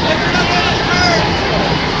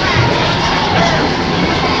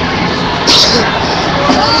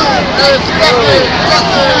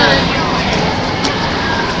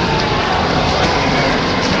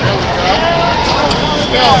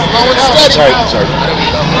 Sorry.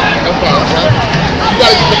 No problem. You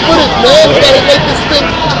gotta get the footage, man. You gotta make this thing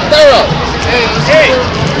thorough. Hey.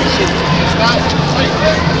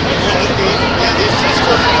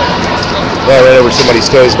 Well, I ran over somebody's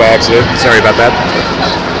toes by accident. Sorry about that.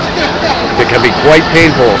 It can be quite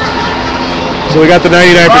painful. So we got the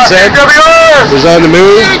 99%. Who's on the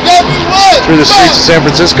move through the streets of San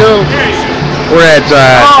Francisco. We're at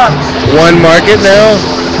one market now.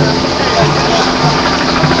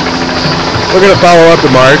 We're going to follow up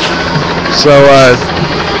the march. So,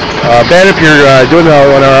 Ben, if you're doing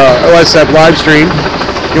on our OSF live stream,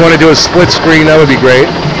 if you want to do a split screen, that would be great.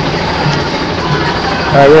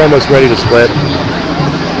 All right, we're almost ready to split.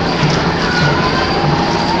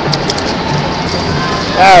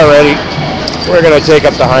 Alrighty, we're going to take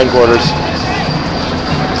up the hindquarters.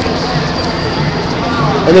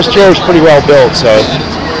 And this chair is pretty well built, so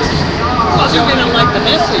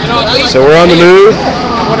we're on the move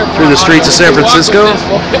through the streets of San Francisco.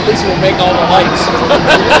 This will make all the lights.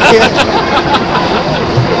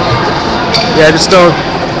 Yeah,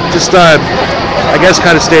 I guess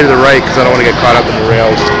kind of stay to the right because I don't want to get caught up in the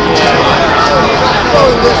rails.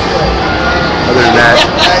 Other than that,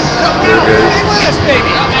 we're good.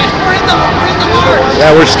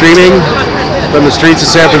 Yeah, we're streaming from the streets of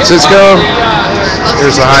San Francisco.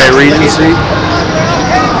 Here's the Hyatt Regency.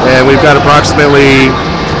 And we've got approximately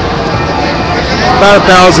about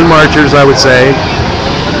 1,000 marchers, I would say.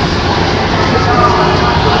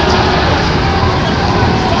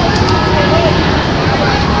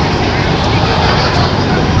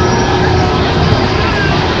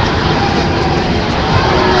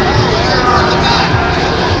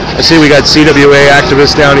 I see we got CWA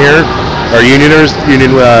activists down here, our union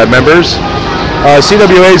members.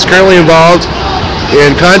 CWA is currently involved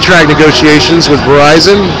in contract negotiations with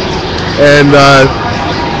Verizon, and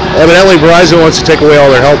evidently Verizon wants to take away all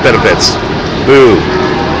their health benefits. Boo.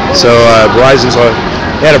 So Verizon's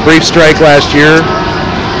had a brief strike last year,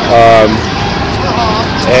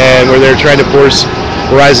 and where they're trying to force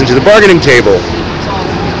Verizon to the bargaining table.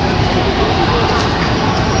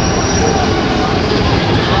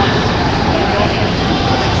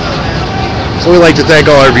 So we'd like to thank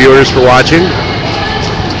all our viewers for watching.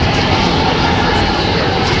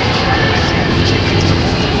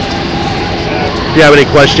 If you have any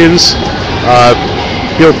questions,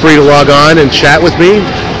 feel free to log on and chat with me.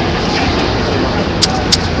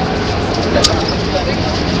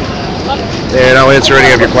 And I'll answer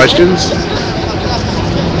any of your questions.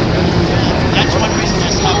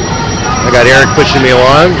 I got Eric pushing me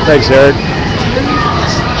along. Thanks, Eric.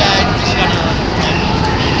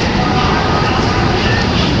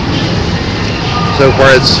 So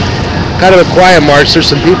far it's kind of a quiet march. There's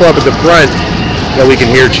some people up at the front that we can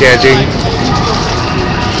hear chanting.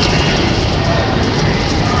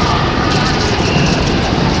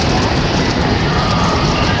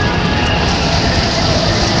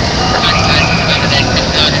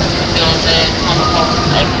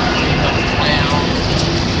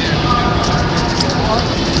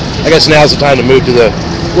 I guess now's the time to move to the...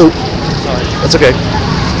 Ooh, that's okay.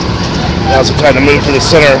 Now's the time to move to the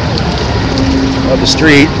center of the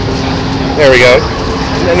street. There we go.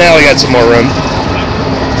 And now we got some more room.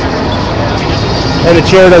 And the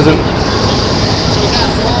chair doesn't...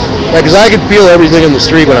 Yeah, because I can feel everything in the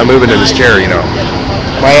street when I'm moving in this chair, you know.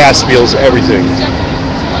 My ass feels everything.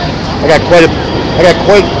 I got quite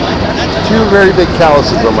two very big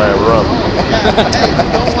calluses on my rump.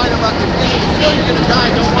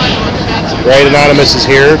 Right, Anonymous is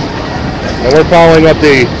here. And we're following up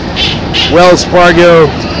the Wells Fargo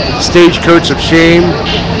Stagecoach of Shame,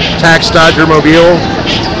 Tax Dodger Mobile.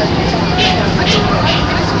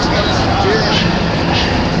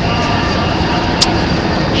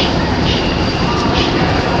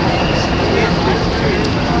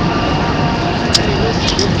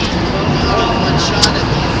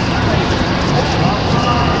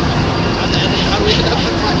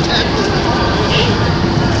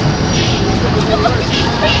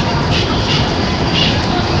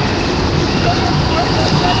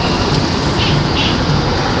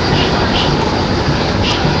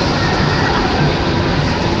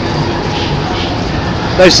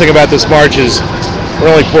 Nice thing about this march is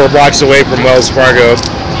we're only 4 blocks away from Wells Fargo,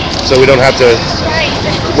 so we don't have to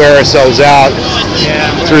wear ourselves out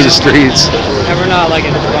through the streets. And we're not like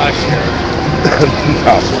in a rush here.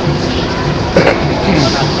 No.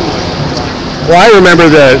 Well, I remember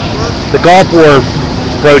the Gulf War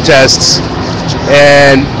protests,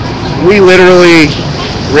 and we literally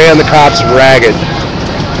ran the cops ragged.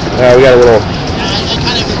 We got a little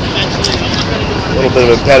bit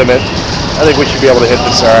of impediment. I think we should be able to hit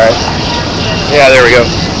this all right. Yeah, there we go.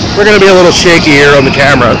 We're going to be a little shaky here on the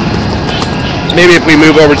camera. Maybe if we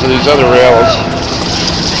move over to these other rails.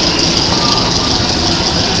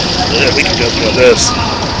 Yeah, we can go through this.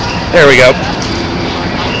 There we go.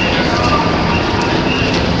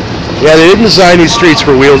 Yeah, they didn't design these streets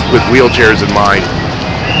for with wheelchairs in mind.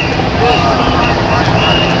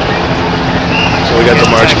 So we got the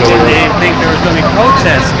march going on. They didn't think there was going to be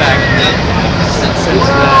protests back then.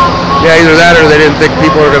 Yeah, either that or they didn't think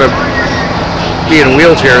people are going to be in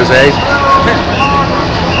wheelchairs, eh?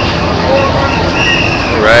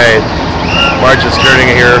 All right. March is turning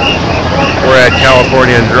here. We're at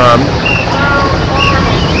California and Drum.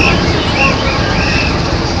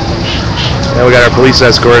 And we got our police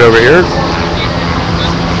escort over here.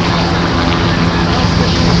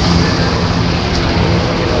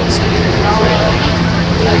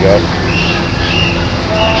 There we go.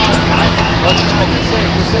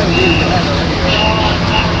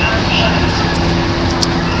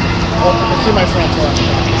 see my front car.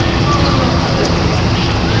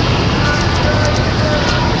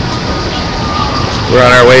 We're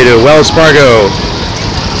on our way to Wells Fargo,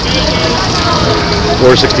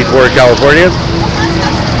 464 California.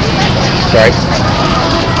 Sorry.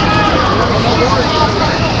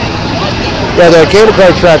 Yeah, the cable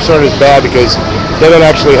car tracks aren't as bad because they don't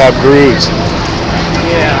actually have grooves.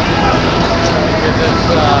 Yeah.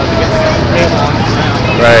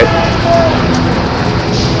 Right.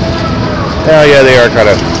 Oh yeah, they are kind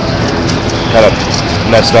of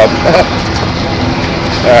messed up.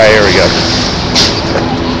 All right, here we go.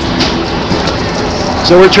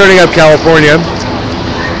 So we're turning up California.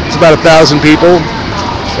 It's about 1,000 people,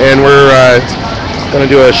 and we're going to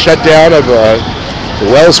do a shutdown of the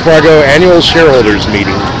Wells Fargo annual shareholders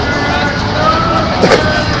meeting.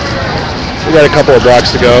 We got a couple of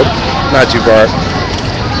blocks to go, not too far.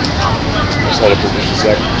 Just hold it for just a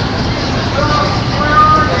sec.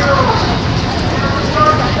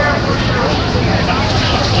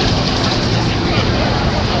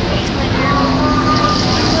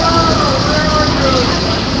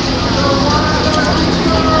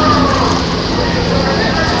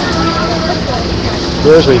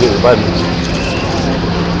 There's where you hit the button.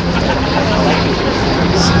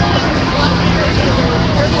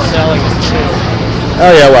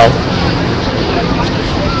 Oh yeah, well,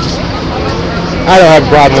 I don't have a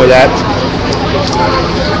problem with that.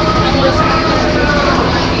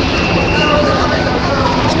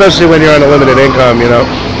 Especially when you're on a limited income, you know.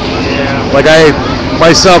 Yeah. Like I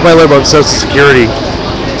live on Social Security,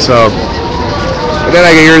 so. And then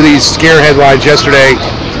I hear these scare headlines yesterday.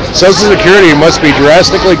 Social Security must be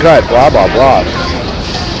drastically cut, blah, blah, blah.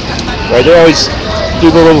 Right, they always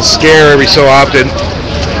do the little scare every so often.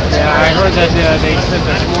 Yeah, I heard that they said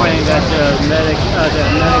this morning that the Medicare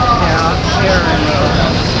and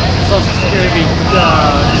Social Security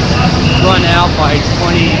run out by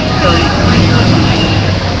 2033 or something.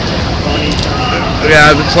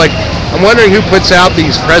 Yeah, it's like, I'm wondering who puts out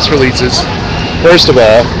these press releases, first of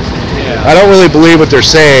all. Yeah. I don't really believe what they're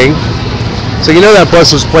saying. So you know that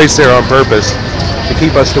bus was placed there on purpose to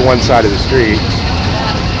keep us to one side of the street.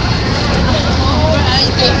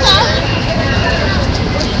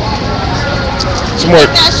 Some more.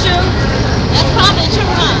 That's true. That's probably true,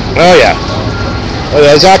 huh? Oh yeah. Well,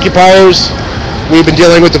 those occupiers, we've been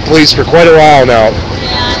dealing with the police for quite a while now.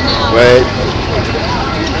 Yeah, I know. Right?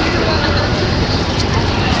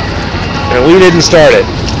 And we didn't start it.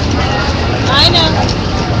 I know.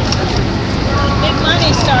 Big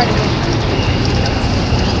money started it.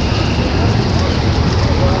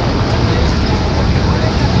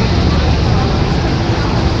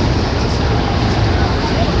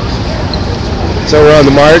 So we're on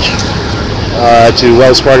the march to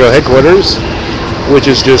Wells Fargo headquarters, which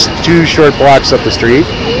is just 2 short blocks up the street.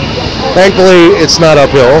 Thankfully, it's not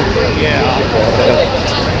uphill. Yeah.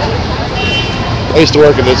 I used to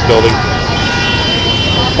work in this building.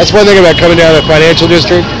 That's one thing about coming down to the financial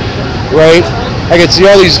district, right? I can see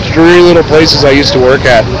all these dreary little places I used to work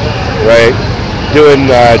at, right?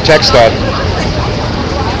 Doing tech stuff.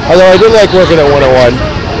 Although I did like working at 101.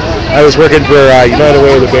 I was working for United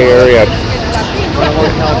Way of the Bay Area.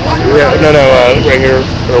 Yeah, no, right here.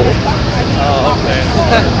 Oh, okay.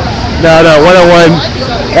 No, 101.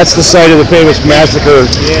 That's the site of the famous massacre.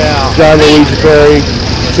 Yeah. John Luigi Perry,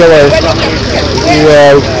 killer.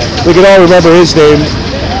 We can all remember his name,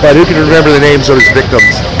 but who can remember the names of his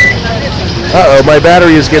victims? Uh-oh, my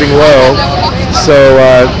battery is getting low, so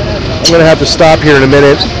I'm going to have to stop here in a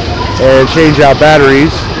minute and change out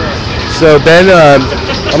batteries. So Ben, I'm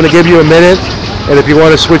going to give you a minute, and if you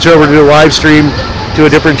want to switch over to the live stream to a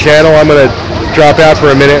different channel, I'm going to drop out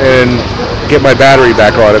for a minute and get my battery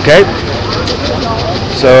back on, okay?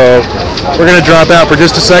 So we're going to drop out for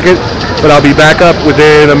just a second, but I'll be back up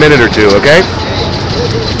within a minute or two, okay?